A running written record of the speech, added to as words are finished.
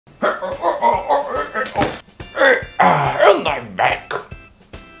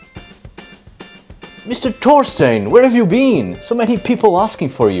Mr. Thorstein, where have you been? So many people asking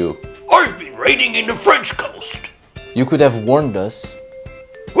for you. I've been raiding in the French coast. You could have warned us.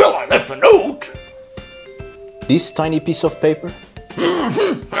 Well, I left a note. This tiny piece of paper?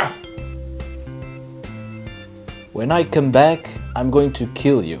 When I come back, I'm going to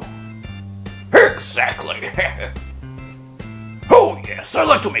kill you. Exactly. Oh yes, I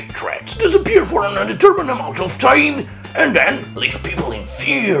like to make threats disappear for an undetermined amount of time and then leave people in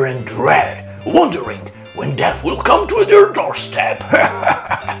fear and dread, wondering when death will come to their doorstep.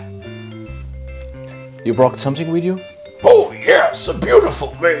 You brought something with you? Oh yes, a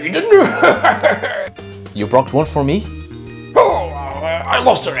beautiful maiden. You brought one for me? Oh, I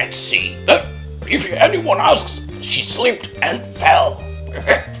lost her at sea. If anyone asks, she slipped and fell.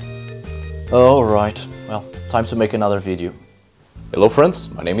 Alright, well, time to make another video. Hello friends,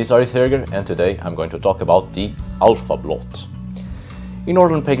 my name is Arithurger and today I'm going to talk about the Alfablot. In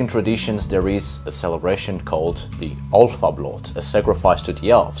northern pagan traditions there is a celebration called the Alfablot, a sacrifice to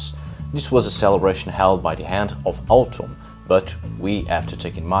the elves. This was a celebration held by the hand of autumn, but we have to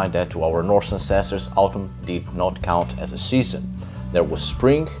take in mind that to our Norse ancestors autumn did not count as a season. There was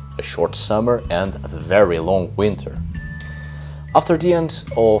spring, a short summer and a very long winter. After the end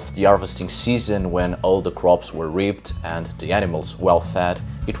of the harvesting season, when all the crops were reaped and the animals well fed,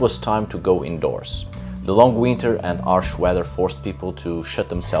 it was time to go indoors. The long winter and harsh weather forced people to shut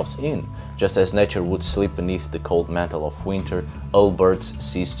themselves in. Just as nature would sleep beneath the cold mantle of winter, all birds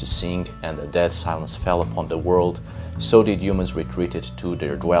ceased to sing and a dead silence fell upon the world, so did humans retreated to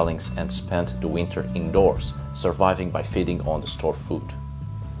their dwellings and spent the winter indoors, surviving by feeding on the stored food.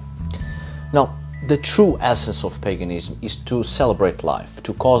 Now, the true essence of paganism is to celebrate life,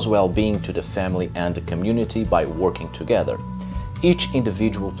 to cause well-being to the family and the community by working together. Each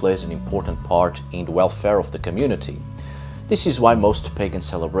individual plays an important part in the welfare of the community. This is why most pagan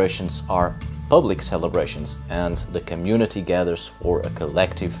celebrations are public celebrations and the community gathers for a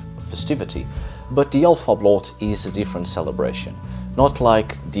collective festivity. But the Alfablot is a different celebration, not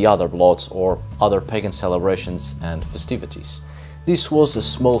like the other blots or other pagan celebrations and festivities. This was a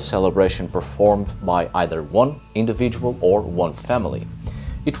small celebration performed by either one individual or one family.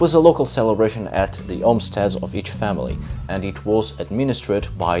 It was a local celebration at the homesteads of each family, and it was administered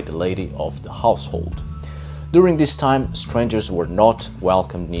by the lady of the household. During this time, strangers were not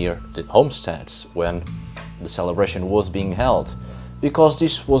welcomed near the homesteads when the celebration was being held, because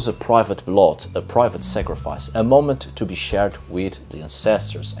this was a private blot, a private sacrifice, a moment to be shared with the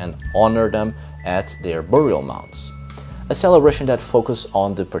ancestors and honor them at their burial mounds. A celebration that focused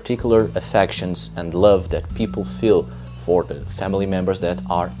on the particular affections and love that people feel for the family members that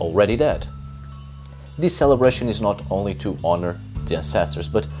are already dead. This celebration is not only to honor the ancestors,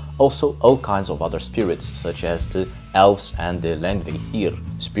 but also all kinds of other spirits, such as the elves and the landveithir,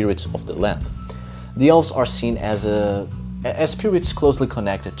 spirits of the land. The elves are seen as spirits closely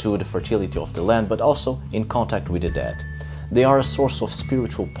connected to the fertility of the land, but also in contact with the dead. They are a source of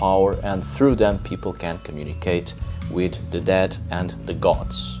spiritual power, and through them people can communicate with the dead and the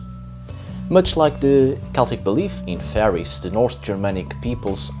gods. Much like the Celtic belief in fairies, the North Germanic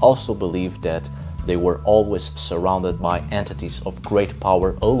peoples also believed that they were always surrounded by entities of great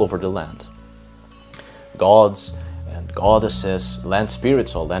power all over the land. Gods and goddesses, land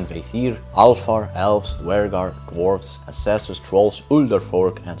spirits or landveithir, alfar, elves, dwergar, dwarves, ancestors, trolls,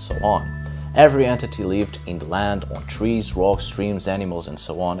 ulderfolk, and so on. Every entity lived in the land, on trees, rocks, streams, animals, and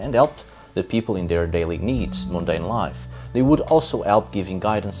so on, and helped the people in their daily needs, mundane life. They would also help giving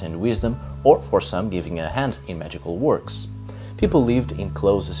guidance and wisdom, or for some giving a hand in magical works. People lived in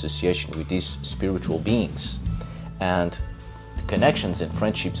close association with these spiritual beings, and the connections and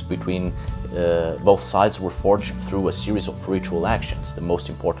friendships between both sides were forged through a series of ritual actions. The most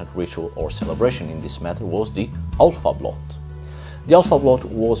important ritual or celebration in this matter was the Alfablot. The Alfablot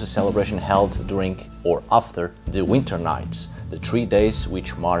was a celebration held during or after the winter nights, the 3 days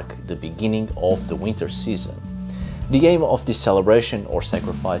which mark the beginning of the winter season. The aim of this celebration or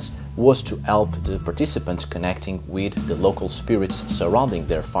sacrifice was to help the participants connecting with the local spirits surrounding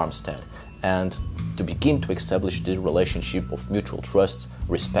their farmstead and to begin to establish the relationship of mutual trust,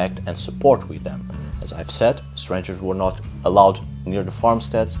 respect and support with them. As I've said, strangers were not allowed near the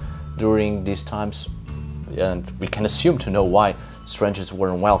farmsteads during these times, and we can assume to know why strangers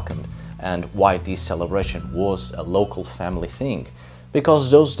weren't welcomed and why this celebration was a local family thing.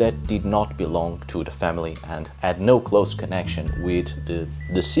 Because those that did not belong to the family and had no close connection with the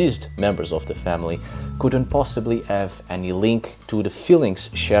deceased members of the family couldn't possibly have any link to the feelings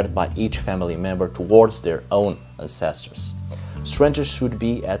shared by each family member towards their own ancestors. Strangers should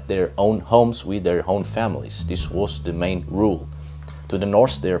be at their own homes with their own families. This was the main rule. To the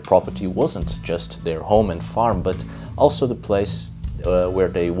Norse, their property wasn't just their home and farm, but also the place where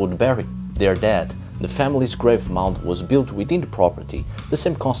they would bury their dead. The family's grave mound was built within the property, the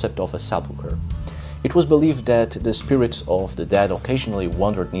same concept of a sepulchre. It was believed that the spirits of the dead occasionally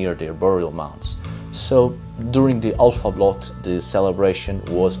wandered near their burial mounds. So, during the Alfablot, the celebration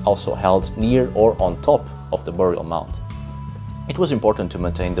was also held near or on top of the burial mound. It was important to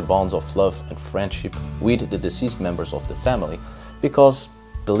maintain the bonds of love and friendship with the deceased members of the family, because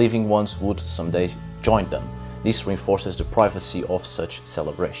the living ones would someday join them. This reinforces the privacy of such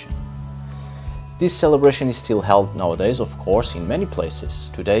celebration. This celebration is still held nowadays, of course, in many places.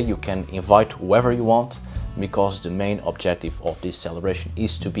 Today you can invite whoever you want, because the main objective of this celebration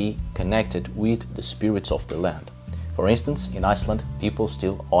is to be connected with the spirits of the land. For instance, in Iceland, people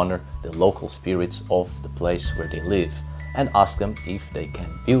still honor the local spirits of the place where they live and ask them if they can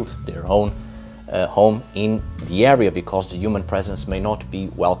build their own home in the area, because the human presence may not be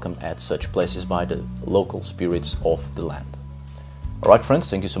welcome at such places by the local spirits of the land. Alright friends,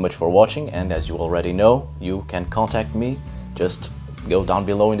 thank you so much for watching, and as you already know, you can contact me. Just go down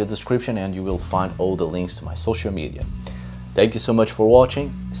below in the description and you will find all the links to my social media. Thank you so much for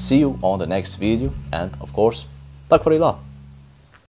watching, see you on the next video, and of course, tack för idag!